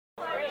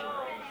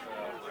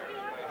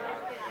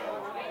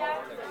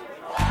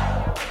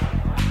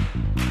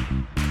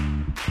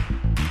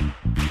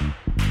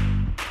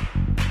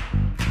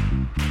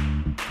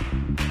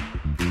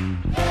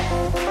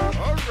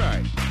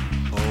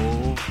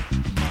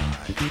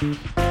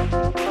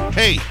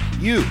Hey,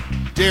 you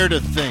dare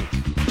to think.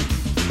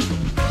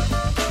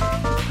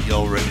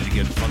 Y'all ready to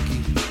get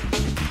funky?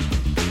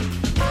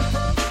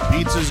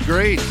 Pizza's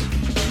great,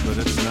 but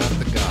it's not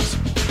the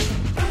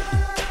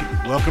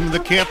gospel. Welcome to the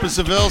campus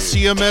of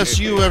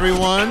LCMSU,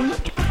 everyone.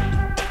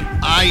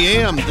 I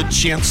am the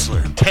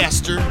Chancellor,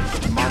 Pastor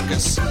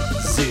Marcus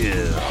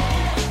Zill.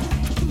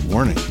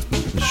 Warning,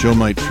 the show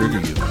might trigger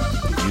you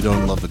if you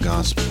don't love the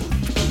gospel.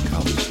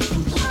 College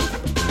students.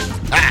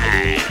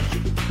 Hi!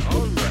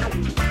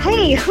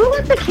 Hey, who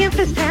let the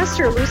campus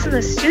pastor loose in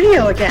the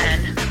studio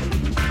again?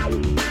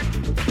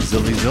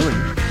 Zilly Zilly.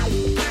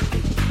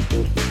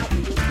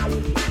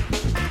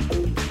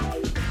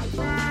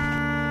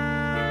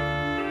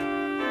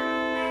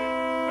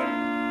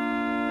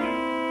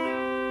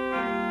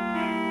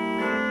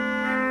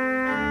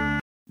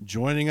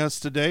 Joining us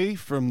today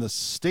from the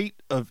state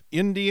of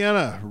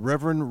Indiana,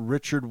 Reverend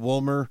Richard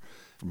Woelmer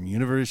from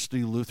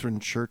University Lutheran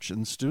Church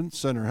and Student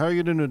Center. How are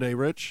you doing today,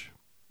 Rich?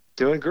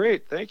 Doing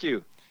great, thank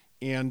you.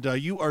 And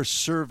you are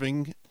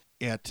serving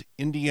at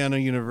Indiana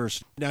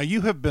University. Now,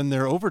 you have been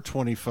there over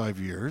 25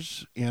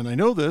 years, and I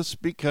know this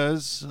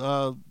because,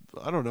 I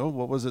don't know,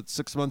 what was it,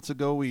 6 months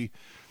ago, we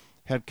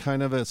had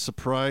kind of a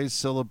surprise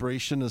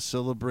celebration to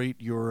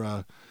celebrate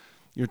your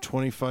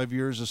 25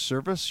 years of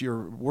service.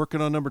 You're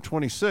working on number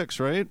 26,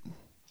 right?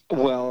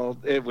 Well,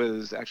 it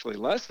was actually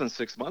less than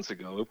 6 months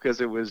ago because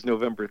it was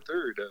November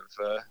 3rd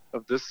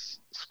of this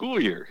school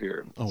year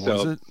here. Oh,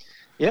 was it?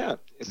 Yeah.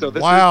 So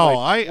this wow,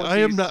 is my I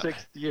am not.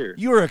 26th year.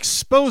 You are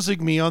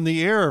exposing me on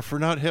the air for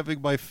not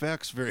having my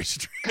facts very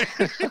straight.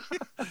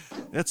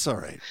 That's all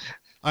right.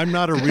 I'm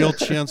not a real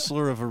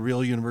chancellor of a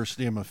real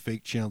university. I'm a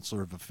fake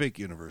chancellor of a fake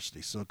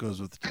university. So it goes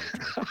with the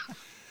territory.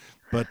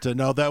 But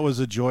no, that was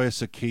a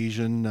joyous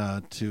occasion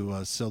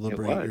to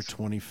celebrate your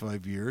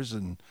 25 years,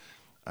 and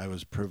I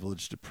was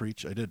privileged to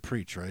preach. I did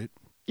preach, right?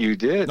 You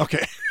did.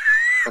 Okay.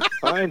 A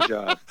fine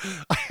job.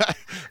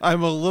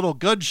 I'm a little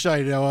gun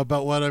shy now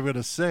about what I'm going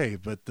to say,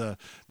 but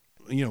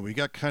we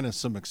got kind of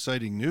some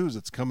exciting news.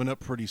 It's coming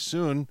up pretty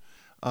soon.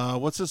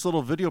 What's this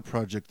little video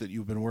project that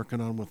you've been working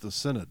on with the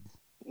Synod?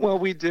 Well,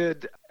 we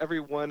did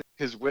Everyone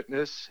His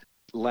Witness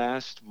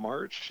last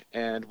March,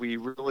 and we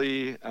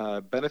really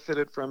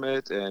benefited from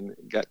it and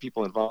got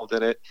people involved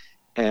in it.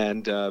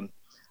 And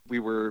we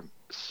were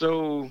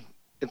so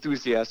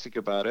enthusiastic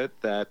about it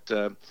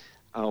that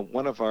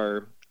one of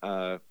our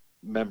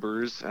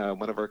members,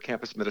 one of our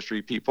campus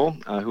ministry people,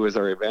 who is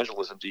our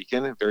evangelism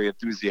deacon, a very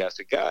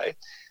enthusiastic guy,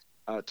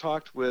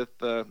 talked with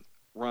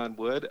Ron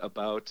Wood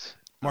about...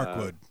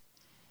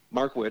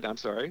 Mark Wood, I'm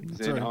sorry.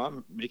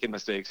 I'm making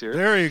mistakes here.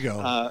 There you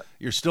go.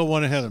 You're still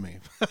one ahead of me.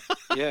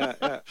 yeah,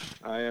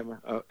 I am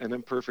an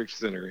imperfect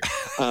sinner.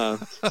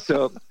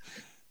 So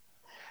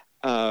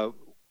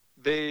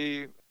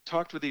they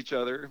talked with each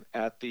other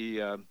at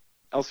the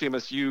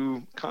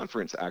LCMSU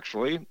conference,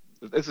 actually.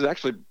 This is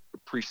actually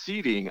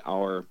preceding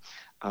our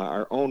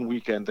own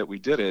weekend that we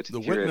did it. The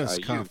witness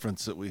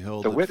conference that we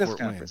held. The at witness Fort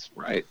conference,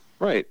 Wayne.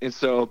 right. And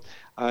so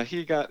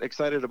he got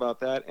excited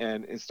about that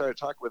and started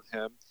talking with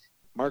him.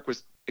 Mark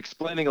was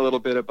explaining a little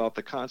bit about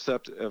the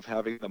concept of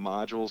having the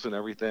modules and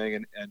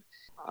everything,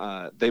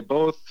 and they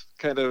both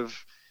kind of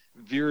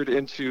veered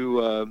into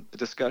a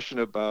discussion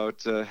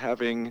about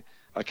having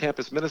a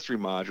campus ministry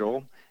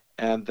module,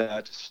 and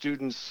that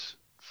students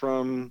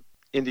from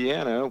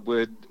Indiana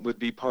would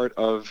be part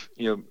of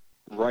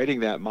writing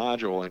that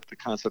module and the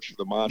concepts of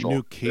the module.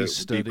 New case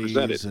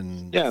studies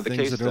and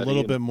things that are a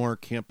little bit more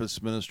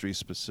campus ministry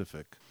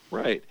specific.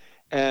 Right.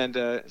 And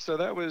so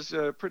that was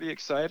pretty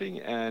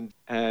exciting,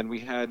 and we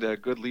had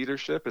good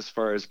leadership as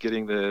far as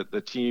getting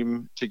the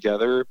team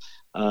together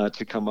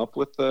to come up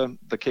with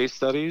the case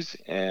studies,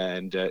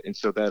 and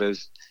so that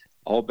has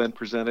all been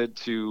presented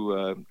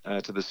to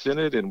the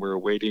Synod, and we're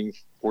waiting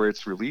for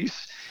its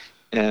release,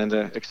 and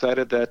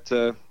excited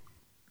that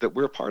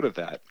we're part of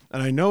that.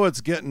 And I know it's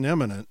getting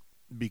imminent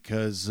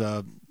because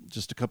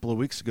just a couple of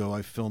weeks ago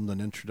I filmed an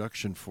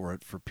introduction for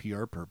it for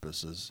PR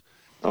purposes.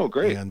 Oh,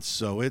 great. And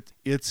so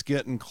it's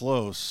getting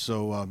close.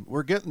 So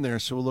we're getting there,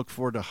 so we'll look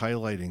forward to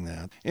highlighting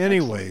that.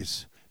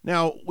 Anyways,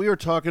 now we were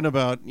talking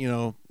about,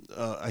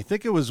 I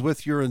think it was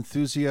with your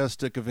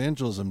enthusiastic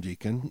evangelism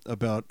deacon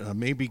about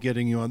maybe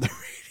getting you on the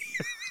radio.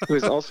 Who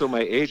is also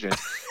my agent.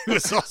 Who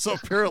is also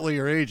apparently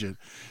your agent.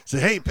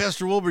 Say, hey,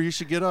 Pastor Woelmer, you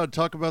should get on and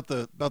talk about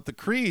the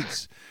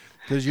creeds,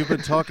 because you've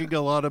been talking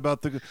a lot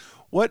about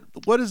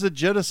what is the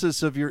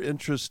genesis of your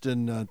interest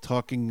in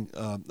talking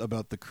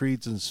about the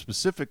creeds, and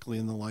specifically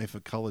in the life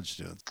of college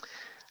students?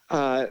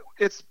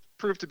 It's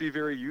proved to be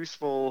very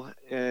useful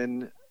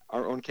in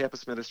our own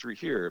campus ministry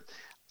here.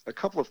 A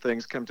couple of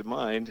things come to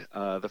mind.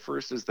 The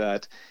first is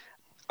that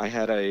I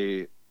had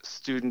a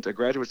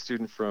graduate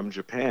student from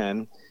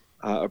Japan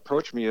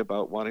approach me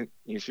about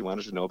she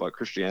wanted to know about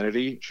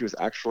Christianity. She was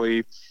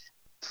actually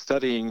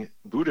studying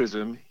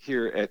Buddhism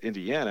here at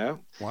Indiana.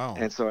 Wow.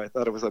 And so I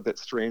thought it was a bit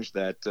strange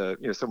that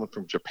someone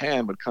from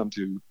Japan would come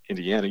to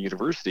Indiana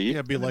University. Yeah,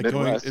 it'd be like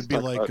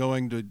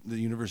going to the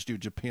University of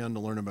Japan to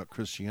learn about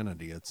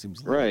Christianity. It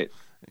seems like, right.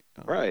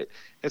 Right.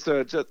 And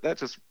so that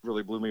just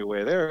really blew me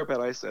away there.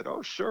 But I said,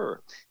 oh,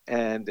 sure.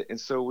 And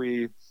so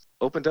we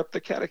opened up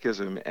the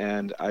catechism,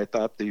 and I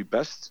thought the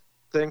best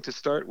thing to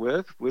start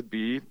with would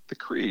be the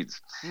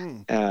creeds.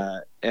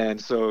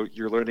 And so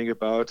you're learning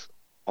about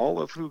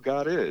all of who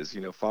God is,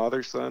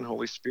 Father, Son,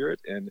 Holy Spirit.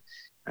 And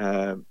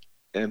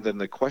then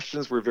the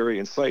questions were very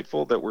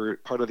insightful that were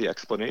part of the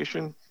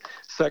explanation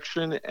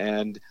section.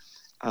 And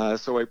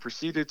so I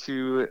proceeded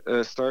to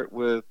start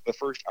with the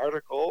first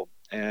article,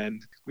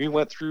 and we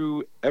went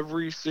through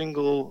every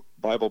single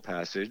Bible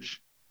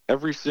passage,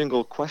 every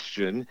single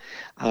question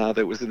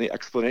that was in the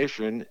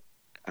explanation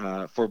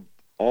for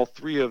all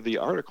three of the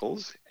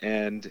articles,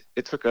 and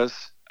it took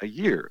us a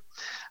year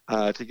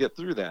to get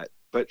through that.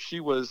 But she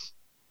was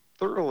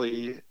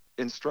thoroughly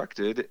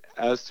instructed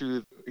as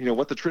to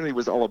what the Trinity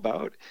was all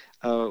about,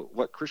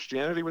 what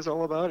Christianity was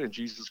all about in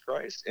Jesus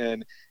Christ.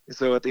 And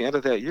so at the end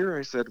of that year,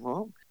 I said,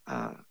 well,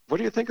 what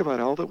do you think about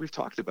all that we've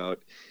talked about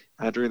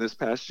during this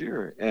past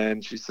year?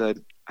 And she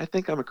said, I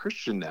think I'm a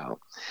Christian now.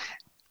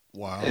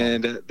 Wow.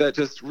 And that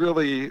just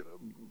really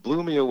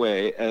blew me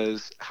away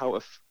as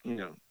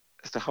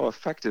to how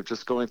effective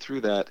just going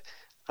through that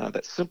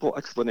simple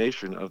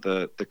explanation of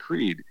the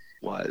creed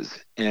was.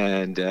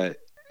 And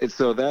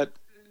so that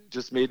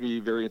just made me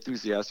very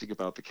enthusiastic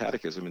about the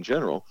catechism in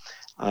general.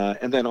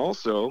 And then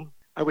also,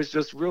 I was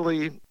just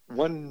really,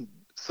 one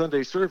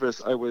Sunday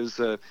service, I was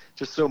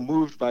just so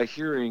moved by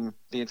hearing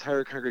the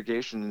entire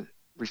congregation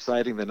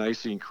reciting the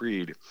Nicene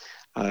Creed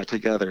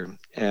together.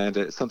 And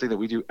it's something that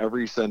we do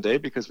every Sunday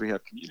because we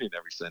have communion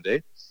every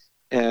Sunday.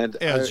 And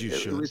as you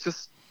should. It was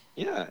just,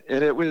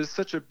 and it was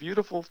such a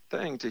beautiful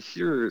thing to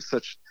hear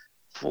such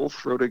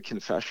full-throated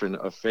confession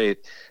of faith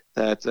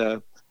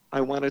that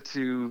I wanted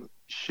to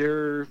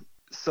share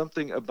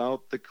something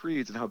about the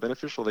creeds and how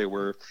beneficial they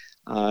were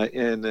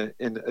in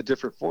a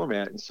different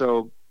format. And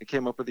so I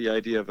came up with the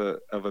idea of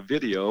a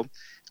video.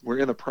 We're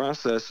in the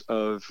process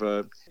of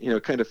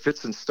kind of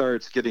fits and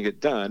starts getting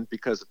it done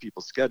because of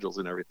people's schedules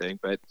and everything.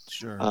 But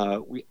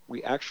sure.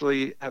 We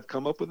actually have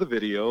come up with a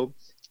video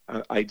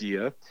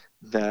idea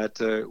that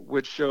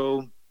would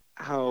show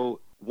how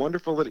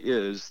wonderful it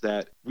is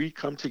that we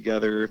come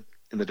together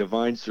in the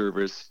divine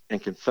service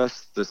and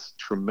confess this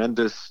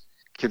tremendous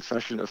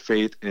confession of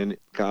faith in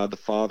God the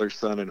Father,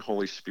 Son, and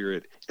Holy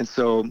Spirit. And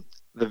so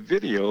the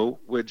video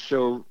would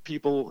show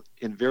people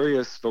in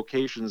various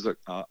vocations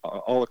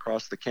all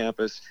across the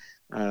campus,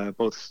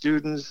 both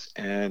students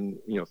and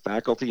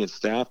faculty and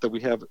staff that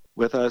we have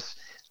with us,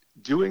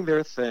 doing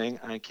their thing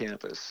on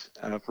campus.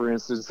 For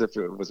instance, if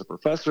it was a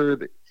professor,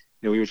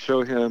 we would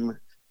show him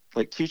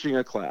like teaching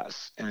a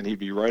class, and he'd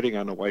be writing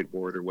on a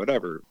whiteboard or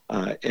whatever,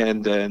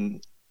 and then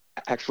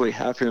actually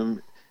have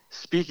him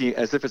speaking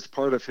as if it's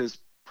part of his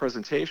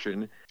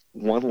presentation,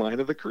 one line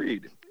of the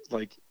creed.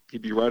 Like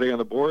he'd be writing on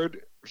the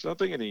board or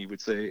something, and he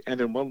would say, and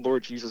in one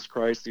Lord Jesus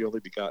Christ, the only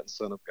begotten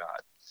Son of God.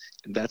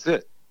 And that's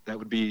it. That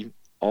would be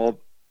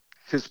all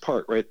his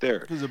part right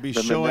there. Because it'd be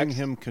then showing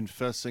him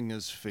confessing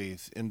his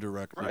faith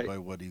indirectly by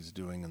what he's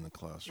doing in the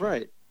classroom.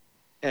 Right.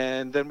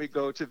 And then we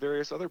go to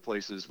various other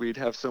places. We'd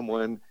have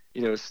someone,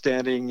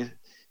 standing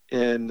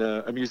in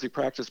a music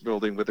practice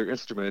building with their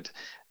instrument,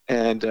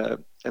 and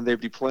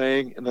they'd be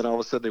playing, and then all of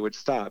a sudden they would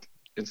stop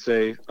and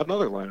say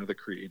another line of the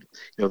creed,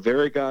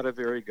 very God, a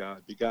very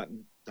God,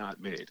 begotten,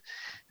 not made.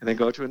 And then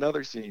go to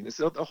another scene.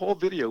 So the whole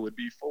video would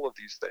be full of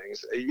these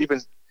things. Even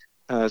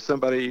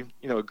somebody,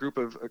 a group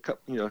of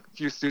a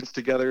few students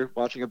together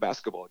watching a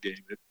basketball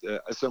game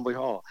at Assembly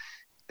Hall.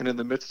 And in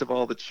the midst of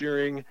all the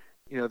cheering,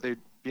 they'd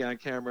be on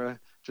camera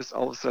just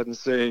all of a sudden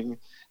saying,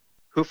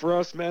 who for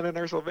us men in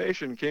our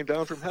salvation came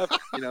down from heaven.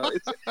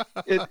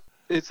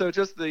 It's so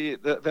just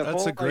that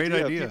that's whole a great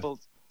idea. Of people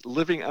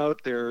living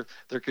out their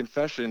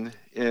confession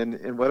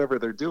in whatever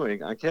they're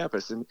doing on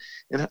campus,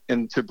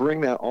 and to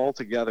bring that all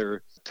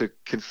together to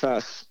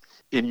confess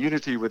in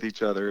unity with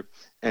each other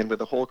and with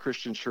the whole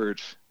Christian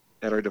church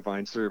at our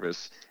divine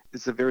service.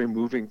 It's a very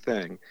moving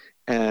thing.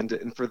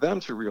 And for them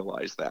to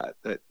realize that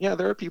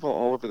there are people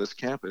all over this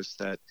campus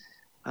that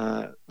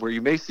where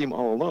you may seem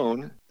all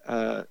alone,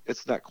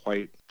 it's not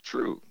quite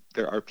true.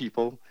 There are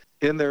people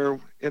in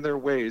their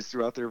ways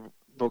throughout their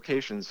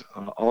vocations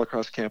all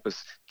across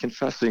campus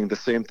confessing the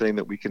same thing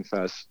that we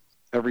confess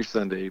every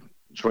Sunday,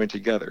 joined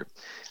together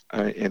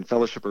in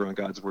fellowship around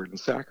God's word and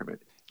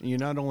sacrament. You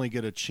not only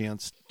get a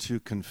chance to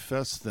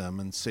confess them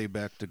and say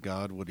back to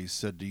God what he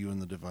said to you in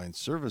the divine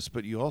service,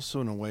 but you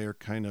also in a way are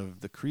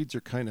the creeds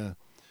are kind of,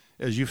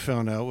 as you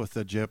found out with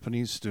that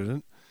Japanese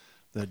student,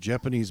 that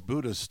Japanese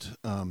Buddhist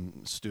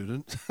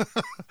student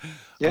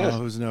yes.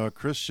 Who's now a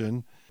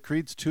Christian.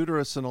 Creeds tutor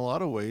us in a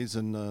lot of ways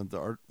in the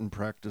art and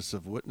practice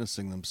of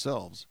witnessing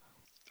themselves.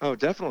 Oh,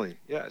 definitely,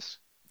 yes.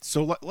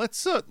 So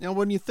let's now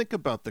when you think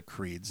about the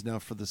creeds, now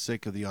for the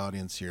sake of the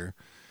audience here,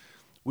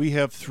 we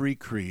have three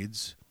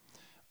creeds,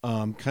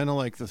 kind of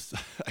like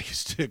I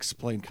used to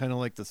explain, kind of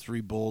like the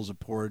three bowls of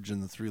porridge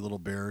and the three little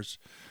bears.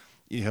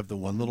 You have the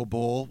one little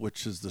bowl,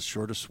 which is the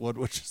shortest one,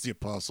 which is the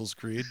Apostles'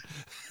 Creed.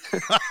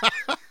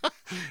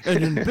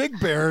 And then Big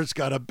Bear's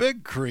got a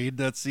big creed,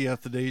 that's the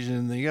Athanasian,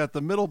 and then you got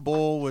the middle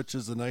bowl, which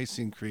is the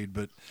Nicene Creed.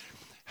 But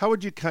how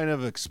would you kind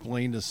of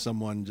explain to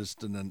someone,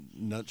 just in a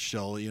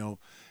nutshell,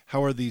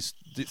 how are these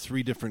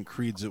three different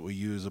creeds that we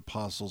use,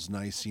 Apostles,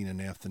 Nicene,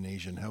 and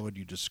Athanasian, how would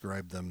you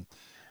describe them,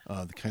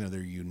 kind of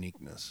their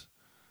uniqueness?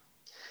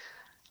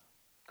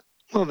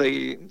 Well,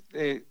 they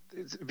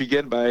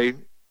begin by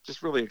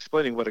just really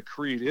explaining what a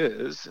creed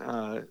is.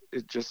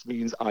 It just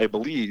means I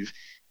believe.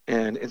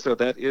 And so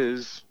that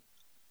is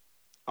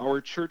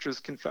our church's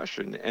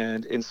confession.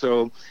 And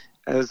so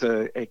as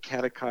a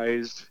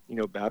catechized,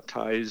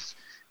 baptized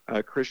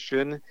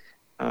Christian,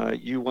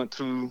 you want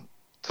to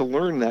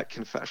learn that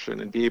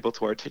confession and be able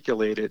to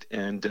articulate it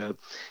and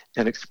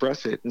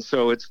express it. And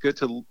so it's good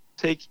to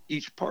take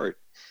each part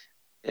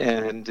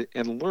and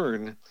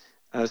learn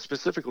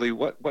specifically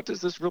what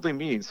does this really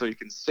mean, so you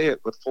can say it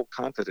with full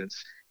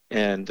confidence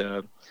and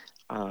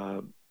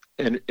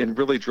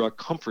really draw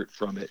comfort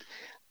from it,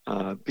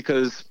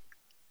 because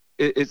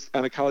it's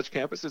on a college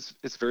campus.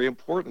 It's very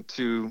important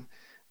to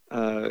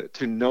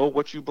know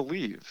what you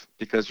believe,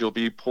 because you'll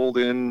be pulled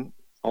in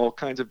all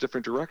kinds of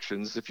different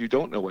directions if you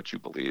don't know what you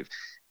believe,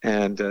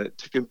 and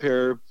to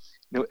compare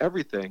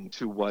everything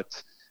to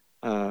what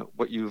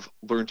you've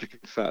learned to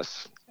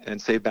confess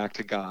and say back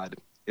to God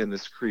in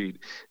this creed.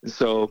 And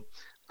so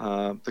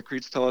the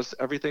creeds tell us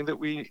everything that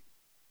we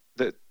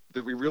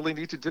really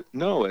need to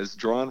know, as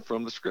drawn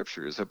from the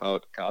scriptures,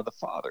 about God the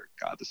Father,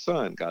 God the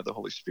Son, God the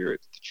Holy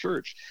Spirit, the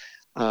church.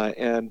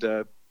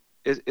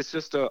 It's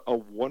just a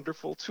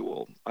wonderful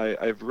tool.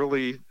 I've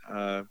really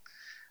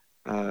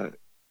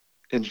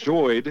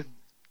enjoyed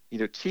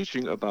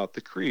teaching about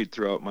the creed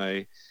throughout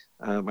my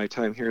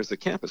time here as a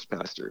campus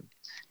pastor.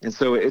 And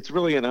so it's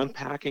really an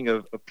unpacking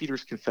of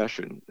Peter's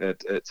confession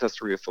at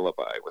Caesarea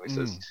Philippi, when he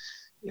says,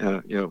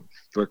 you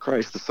are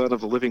Christ, the Son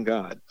of the living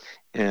God.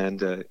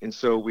 And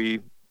so we,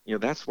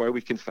 that's why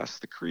we confess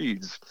the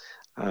creeds.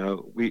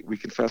 We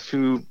confess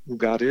who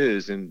God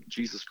is, and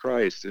Jesus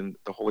Christ and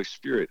the Holy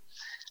Spirit.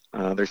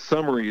 They're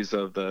summaries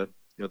of the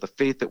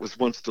faith that was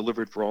once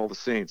delivered for all the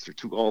saints, or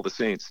to all the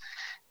saints.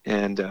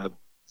 And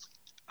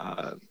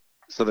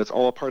so that's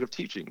all a part of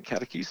teaching,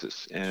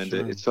 catechesis, and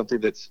Sure. It's something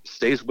that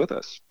stays with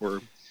us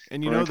for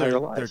and our entire they're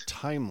lives.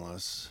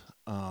 timeless.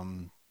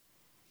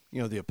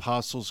 The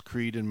Apostles'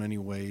 Creed in many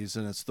ways,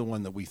 and it's the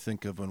one that we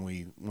think of when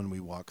we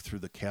walk through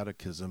the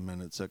Catechism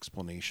and its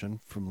explanation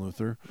from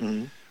Luther.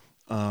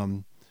 Mm-hmm.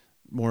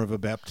 More of a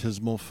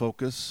baptismal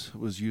focus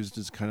was used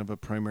as kind of a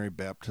primary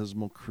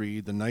baptismal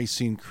creed. The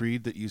Nicene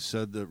Creed that you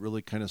said that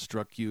really kind of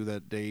struck you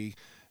that day,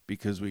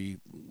 because we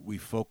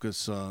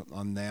focus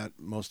on that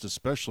most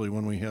especially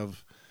when we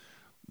have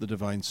the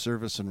divine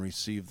service and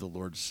receive the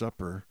Lord's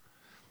Supper,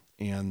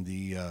 and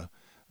a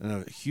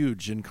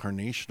huge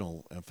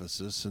incarnational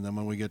emphasis. And then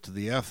when we get to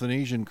the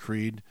Athanasian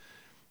Creed,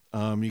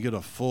 you get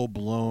a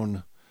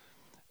full-blown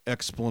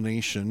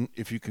explanation,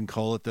 if you can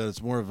call it that.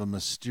 It's more of a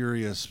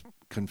mysterious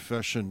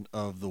confession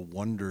of the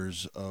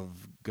wonders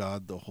of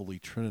God, the Holy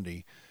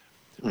Trinity.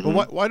 Mm-hmm.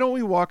 But why don't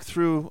we walk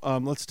through?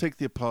 Let's take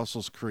the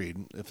Apostles'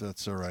 Creed, if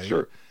that's all right.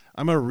 Sure.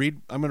 I'm going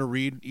to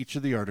read each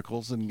of the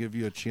articles and give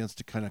you a chance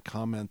to kind of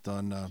comment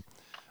on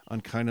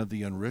kind of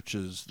the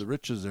riches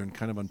there, and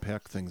kind of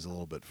unpack things a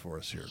little bit for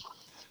us here.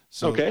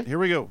 So Okay. Here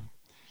we go.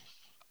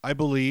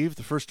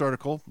 The first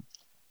article,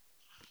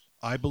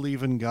 I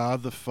believe in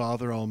God the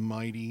Father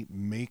Almighty,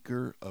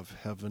 maker of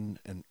heaven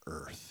and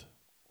earth.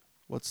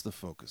 What's the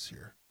focus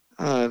here?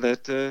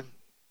 That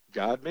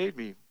God made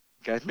me.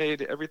 God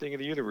made everything in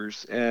the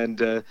universe,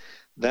 and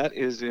that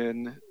is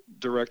in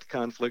direct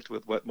conflict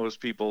with what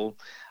most people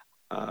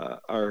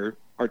are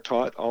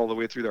taught all the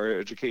way through our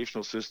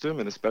educational system,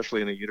 and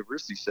especially in a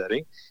university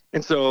setting.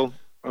 And so,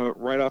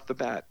 right off the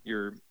bat,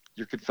 you're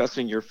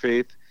confessing your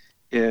faith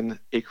in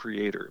a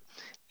creator,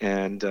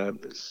 and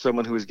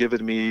someone who has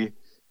given me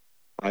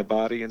my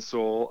body and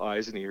soul,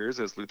 eyes and ears,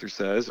 as Luther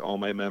says, all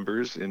my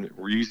members in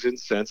reason,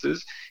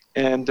 senses,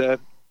 and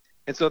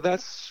so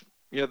that's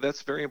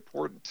very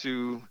important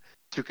to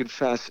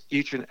confess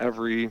each and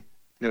every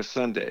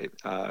Sunday,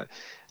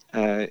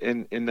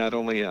 and not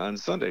only on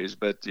Sundays,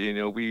 but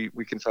we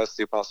confess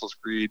the Apostles'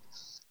 Creed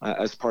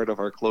as part of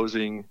our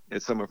closing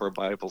at some of our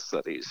Bible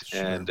studies.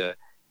 Sure.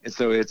 And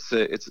so it's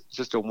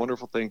just a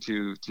wonderful thing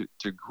to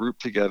group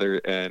together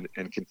and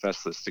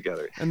confess this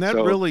together. And that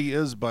really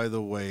is, by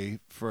the way,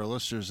 for our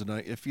listeners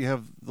tonight, if you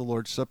have the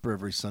Lord's Supper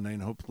every Sunday,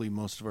 and hopefully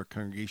most of our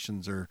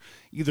congregations are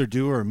either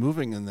do or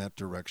moving in that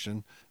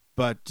direction,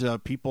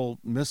 but people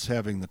miss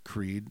having the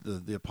creed,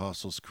 the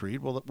Apostles'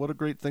 Creed. Well, what a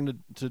great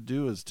thing to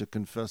do is to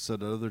confess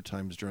that at other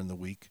times during the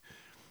week,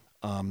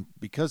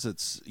 because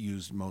it's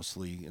used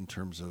mostly in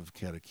terms of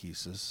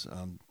catechesis.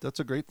 That's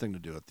a great thing to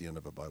do at the end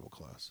of a Bible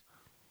class.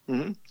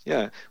 Mm-hmm.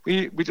 Yeah,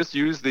 we just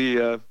use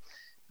the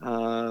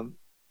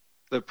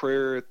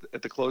prayer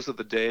at the close of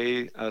the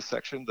day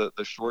section, the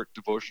short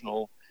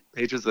devotional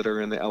pages that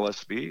are in the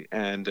LSB,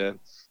 and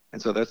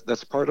so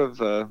that's part of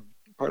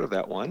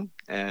that one,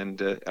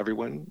 and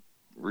everyone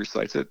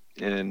recites it,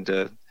 and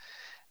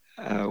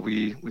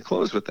we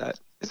close with that.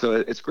 so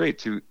it's great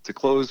to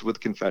close with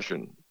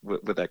confession,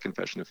 with that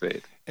confession of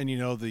faith. And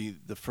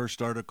the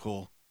first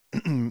article,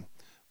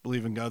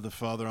 believe in God the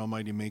Father,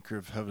 Almighty Maker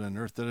of heaven and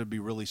earth, that'd be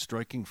really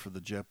striking for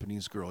the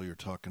Japanese girl you're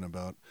talking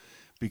about,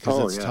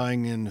 because it's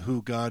tying in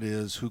who God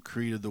is, who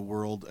created the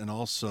world, and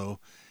also,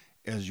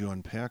 as you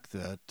unpack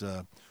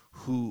that,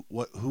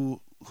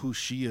 who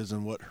she is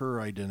and what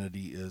her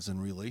identity is in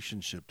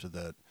relationship to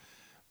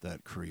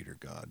that Creator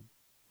God.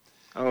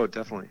 Oh,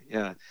 definitely,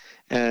 yeah.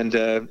 And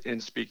in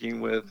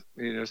speaking with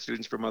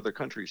students from other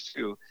countries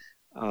too,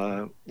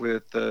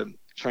 with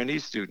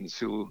Chinese students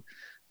who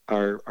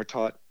are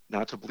taught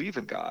not to believe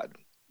in God,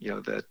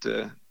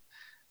 that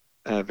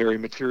very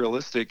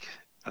materialistic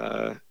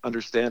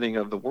understanding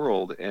of the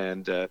world,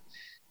 and to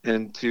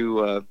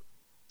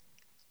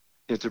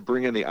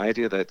bring in the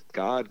idea that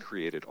God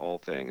created all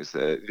things.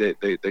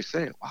 They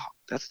say, "Wow,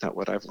 that's not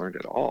what I've learned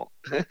at all,"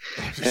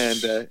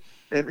 and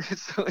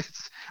so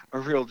it's a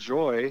real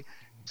joy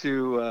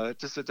to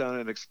sit down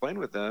and explain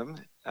with them,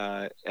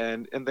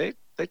 and they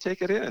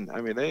take it in.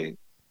 I mean, they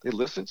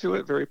listen to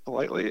it very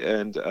politely,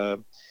 and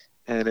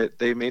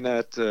they may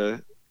not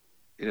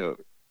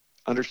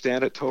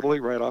understand it totally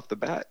right off the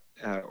bat,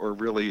 or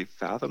really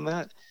fathom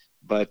that,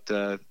 but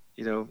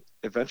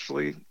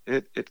eventually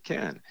it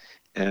can,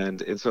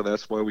 and so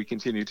that's why we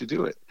continue to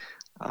do it.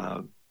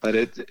 But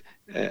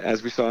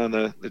as we saw in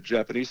the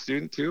Japanese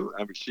student too,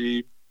 I mean,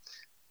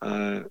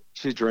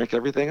 she drank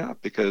everything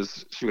up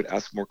because she would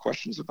ask more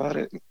questions about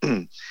it,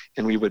 and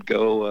we would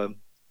go,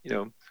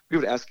 we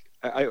would ask.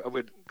 I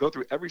would go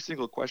through every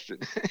single question,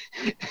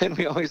 and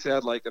we always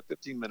had like a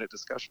 15-minute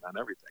discussion on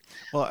everything.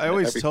 Well, I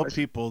always tell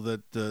people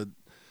that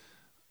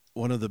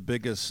one of the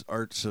biggest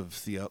arts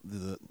of the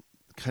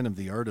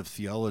art of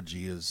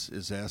theology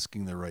is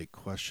asking the right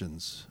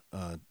questions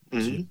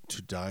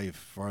to dive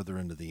farther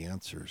into the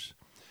answers.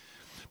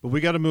 But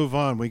we got to move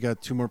on. We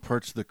got two more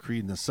parts of the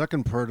creed, and the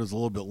second part is a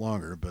little bit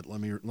longer. But let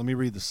me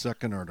read the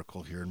second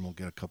article here, and we'll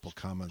get a couple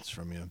comments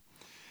from you.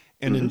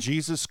 And in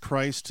Jesus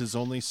Christ, His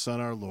only Son,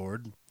 our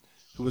Lord,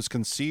 who was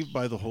conceived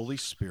by the Holy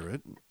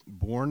Spirit,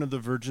 born of the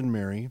Virgin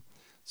Mary,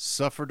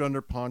 suffered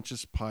under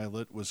Pontius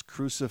Pilate, was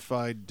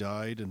crucified,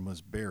 died, and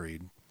was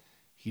buried.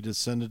 He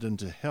descended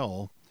into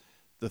hell.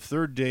 The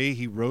third day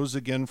He rose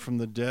again from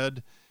the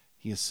dead.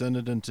 He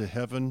ascended into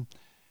heaven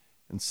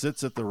and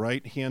sits at the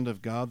right hand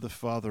of God the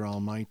Father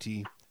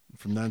Almighty. And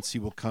from thence He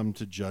will come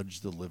to judge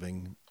the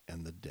living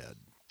and the dead.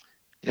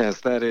 Yes,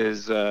 that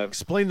is...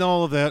 Explain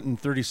all of that in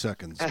 30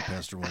 seconds,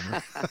 Pastor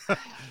Woelmer.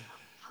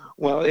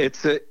 Well,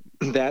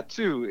 that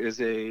too is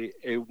a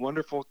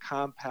wonderful,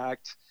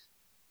 compact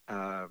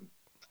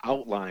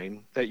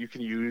outline that you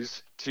can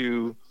use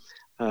to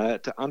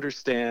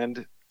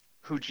understand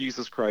who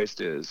Jesus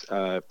Christ is,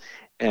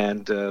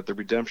 and the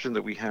redemption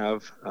that we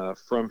have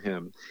from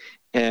Him,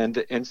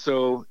 and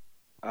so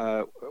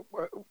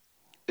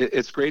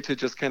it's great to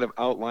just kind of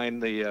outline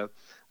the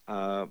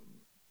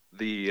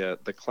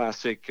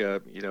classic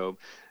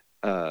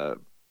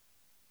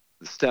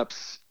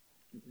steps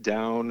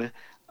down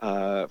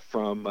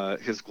from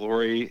His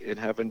glory in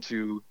heaven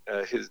to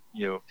His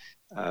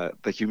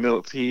the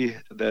humility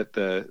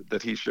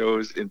that He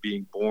shows in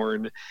being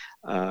born,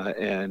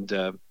 and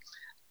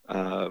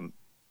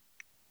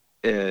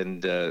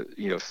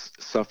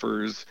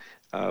suffers,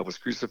 was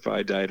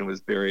crucified, died, and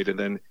was buried,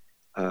 and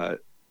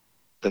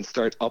then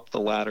start up the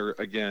ladder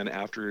again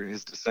after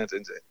His descent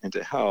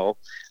into hell,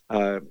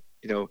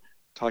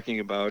 talking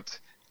about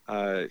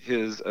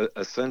His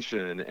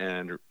ascension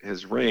and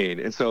His reign.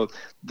 And so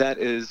that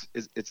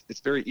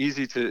it's very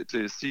easy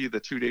to see the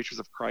two natures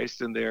of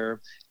Christ in there,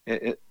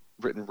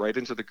 written right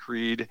into the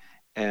creed,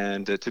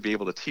 and to be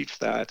able to teach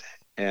that,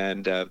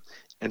 and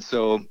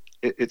so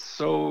it's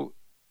so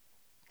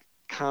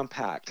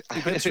compact.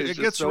 It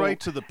gets so, right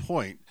to the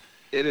point.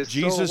 It is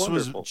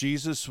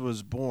Jesus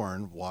was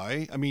born.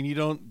 Why? I mean, you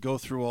don't go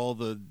through all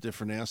the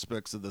different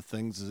aspects of the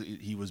things.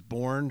 He was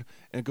born,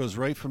 and it goes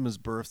right from His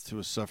birth to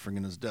His suffering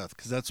and His death,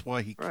 because that's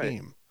why He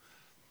came.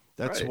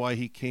 That's why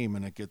He came,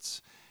 and it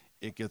gets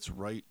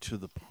right to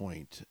the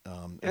point.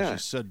 As you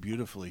said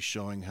beautifully,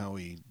 showing how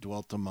He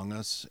dwelt among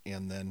us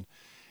and then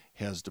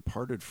has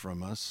departed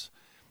from us.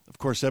 Of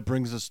course, that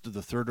brings us to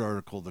the third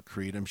article of the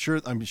creed. I'm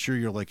sure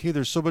you're like, hey,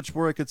 there's so much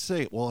more I could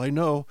say. Well, I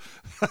know.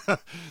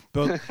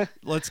 But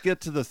let's get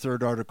to the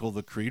third article of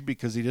the creed,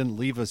 because He didn't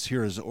leave us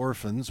here as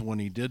orphans when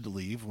He did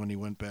leave, when He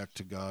went back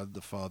to God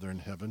the Father in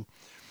heaven.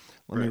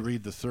 Let me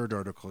read the third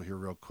article here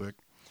real quick.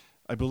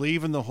 I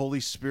believe in the Holy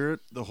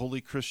Spirit, the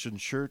Holy Christian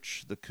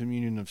Church, the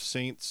communion of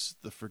saints,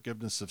 the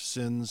forgiveness of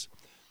sins,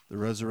 the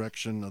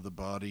resurrection of the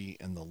body,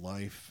 and the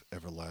life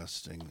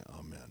everlasting.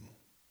 Amen.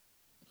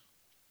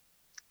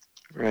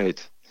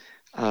 Right.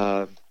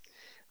 That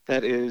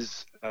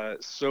is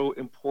so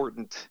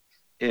important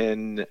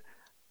in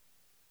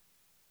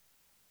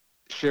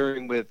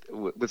sharing with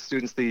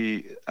students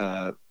the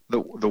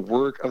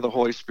work of the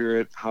Holy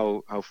Spirit,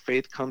 how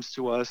faith comes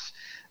to us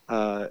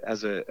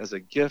as a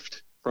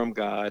gift from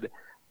God,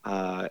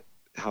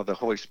 how the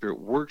Holy Spirit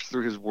works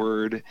through His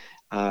Word,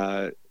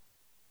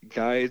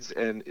 guides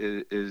and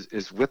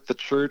is with the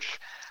church.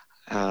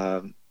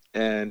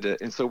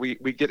 And so we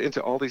get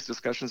into all these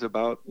discussions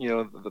about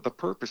the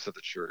purpose of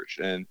the church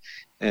and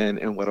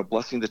what a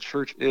blessing the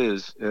church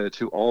is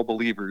to all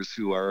believers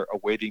who are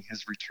awaiting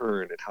his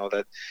return, and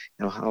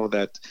how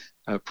that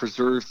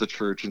preserves the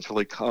church until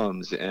he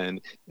comes, and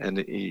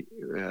we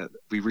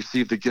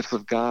receive the gifts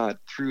of God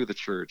through the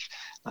church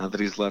that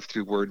he's left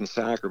through word and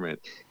sacrament,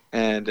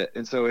 and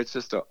so it's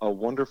just a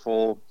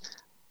wonderful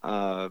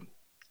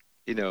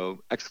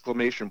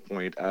exclamation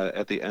point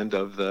at the end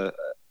of the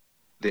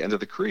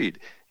creed.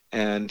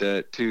 And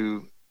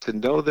to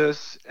know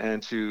this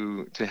and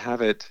to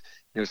have it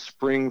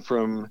spring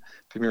from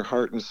your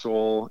heart and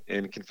soul,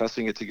 and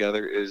confessing it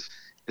together is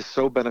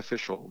so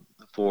beneficial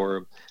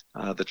for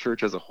the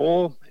church as a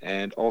whole,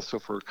 and also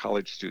for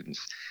college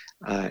students.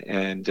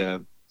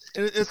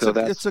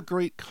 It's a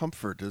great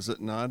comfort, is it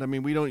not? I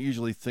mean, we don't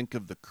usually think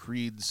of the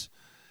creeds.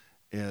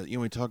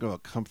 We talk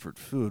about comfort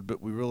food,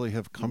 but we really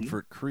have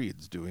comfort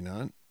creeds, do we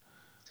not?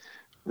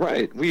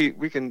 Right.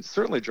 We can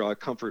certainly draw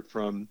comfort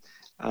from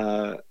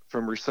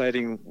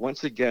reciting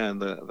once again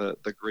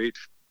the great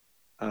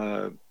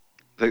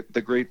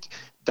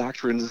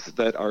doctrines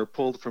that are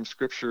pulled from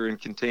Scripture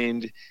and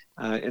contained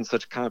in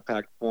such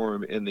compact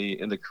form in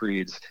the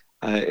creeds.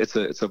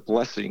 It's a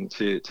blessing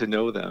to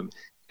know them,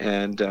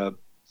 and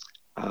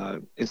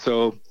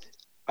so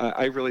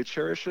I really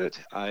cherish it.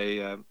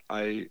 I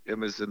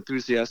am as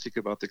enthusiastic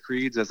about the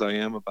creeds as I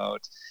am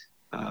about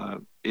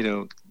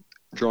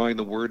drawing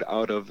the word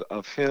out of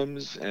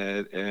hymns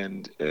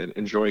and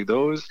enjoying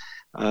those.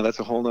 That's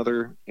a whole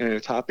other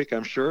topic,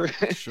 I'm sure.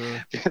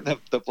 Sure.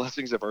 the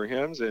blessings of our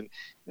hymns and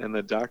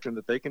the doctrine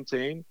that they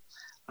contain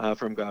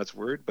from God's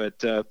word. But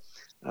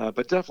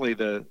definitely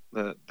the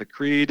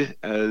creed,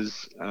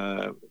 as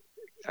to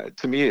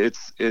me,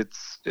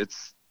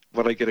 it's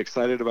what I get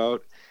excited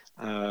about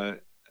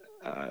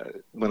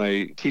when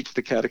I teach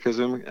the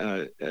catechism.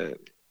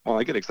 Well,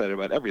 I get excited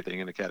about everything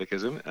in the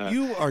catechism.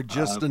 You are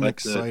just an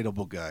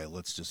excitable guy.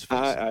 Let's just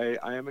face it.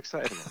 I am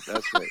excitable.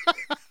 That's right.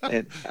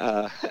 And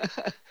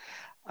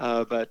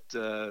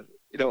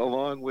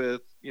along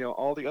with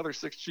all the other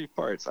 6 chief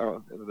parts,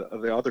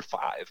 the other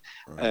 5,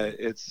 right.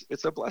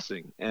 It's a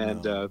blessing.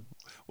 And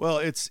well,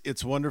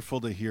 it's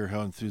wonderful to hear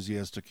how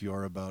enthusiastic you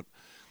are about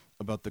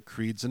the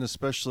creeds, and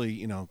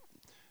especially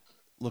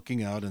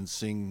looking out and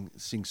seeing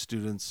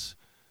students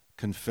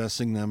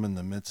confessing them in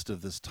the midst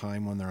of this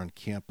time when they're on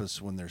campus,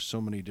 when there's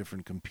so many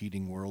different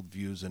competing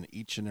worldviews, and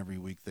each and every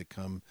week they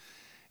come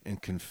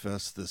and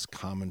confess this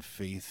common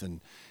faith.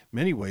 In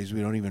many ways, we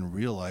don't even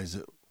realize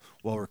it.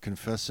 While we're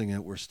confessing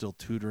it, we're still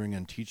tutoring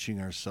and teaching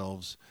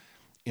ourselves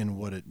in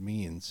what it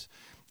means.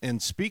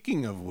 And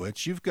speaking of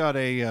which, you've got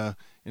in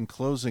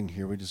closing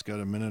here, we just got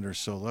a minute or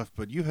so left,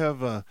 but you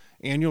have an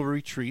annual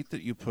retreat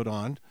that you put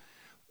on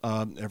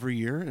every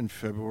year in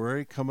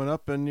February coming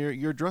up, and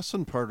you're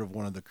addressing part of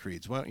one of the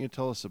creeds. Why don't you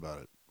tell us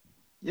about it?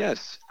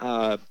 Yes.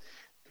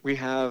 We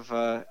have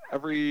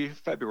every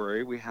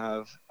February, we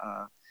have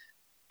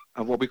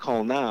what we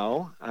call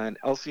now an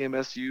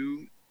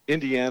LCMSU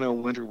Indiana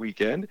Winter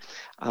Weekend.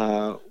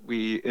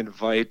 We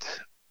invite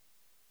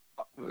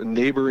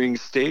neighboring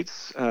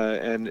states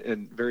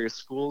and various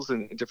schools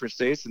in different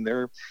states and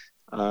their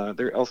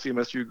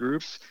LCMSU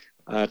groups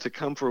to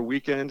come for a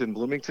weekend in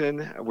Bloomington,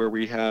 where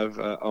we have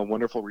a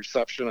wonderful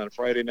reception on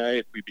Friday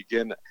night. We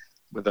begin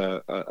with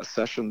a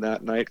session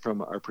that night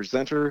from our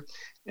presenter,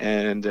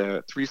 and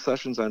 3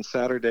 sessions on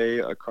Saturday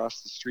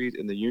across the street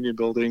in the Union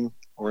Building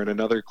or in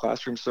another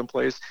classroom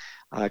someplace.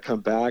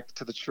 Come back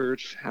to the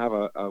church, have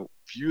a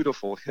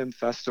beautiful hymn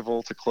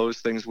festival to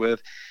close things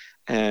with,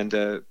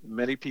 and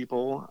many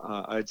people,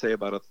 I'd say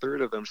about a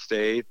third of them,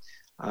 stay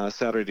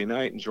Saturday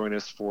night and join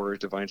us for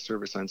divine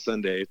service on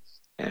Sunday.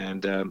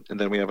 And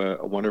then we have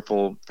a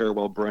wonderful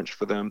farewell brunch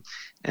for them.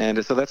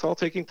 And so that's all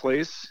taking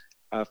place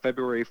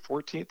February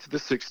 14th to the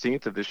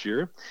 16th of this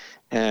year.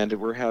 And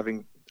we're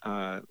having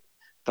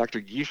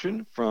Dr.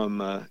 Gieshin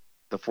from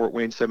the Fort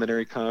Wayne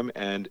Seminary come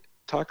and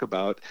talk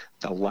about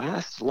the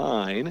last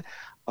line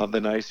of the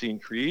Nicene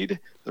Creed,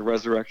 the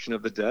resurrection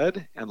of the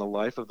dead, and the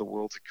life of the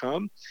world to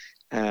come.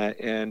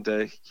 And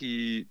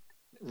he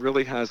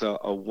really has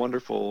a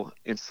wonderful,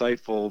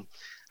 insightful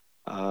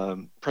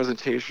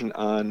presentation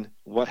on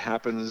what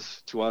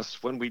happens to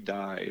us when we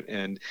die,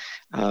 and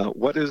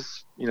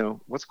what's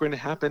going to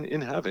happen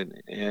in heaven,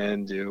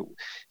 and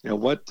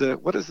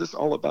what is this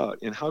all about,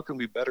 and how can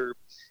we better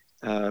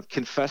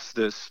confess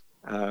this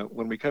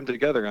when we come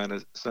together on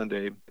a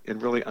Sunday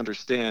and really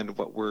understand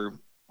what we're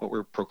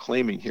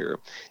proclaiming here.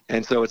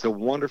 And so it's a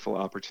wonderful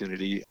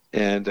opportunity.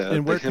 And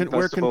where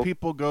can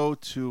people go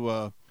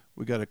to?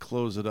 We got to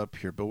close it up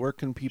here, but where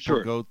can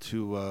people go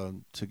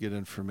to get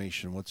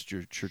information? What's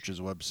your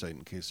church's website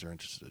in case they're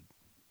interested?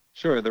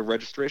 Sure. The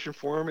registration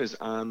form is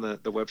on the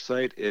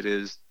website. It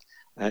is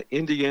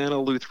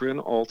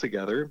IndianaLutheran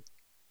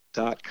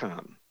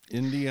altogether.com.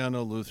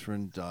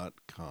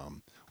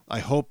 IndianaLutheran.com. I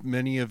hope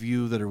many of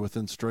you that are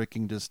within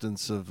striking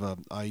distance of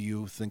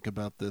IU think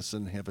about this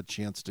and have a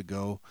chance to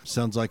go.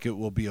 Sounds like it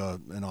will be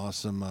an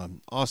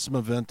awesome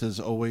event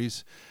as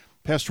always.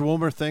 Pastor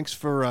Woelmer, thanks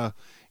for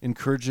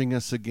encouraging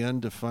us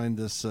again to find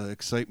this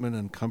excitement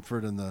and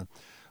comfort in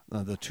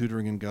the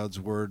tutoring in God's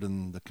Word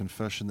and the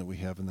confession that we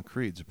have in the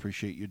creeds.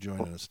 Appreciate you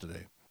joining us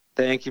today.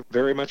 Thank you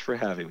very much for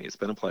having me. It's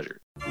been a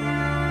pleasure.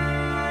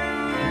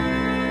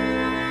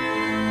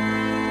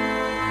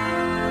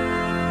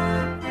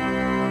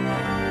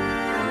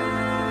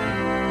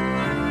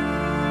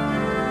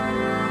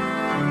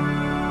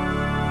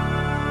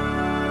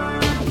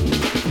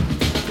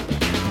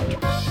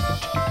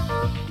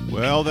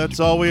 Well, that's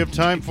all we have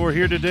time for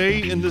here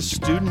today in the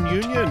Student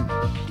Union.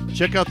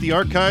 Check out the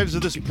archives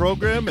of this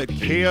program at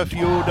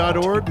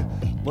kfuo.org.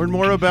 Learn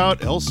more about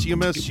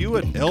LCMSU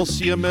at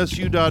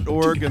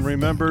lcmsu.org. And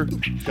remember,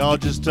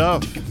 college is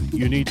tough.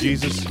 You need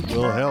Jesus,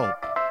 will help.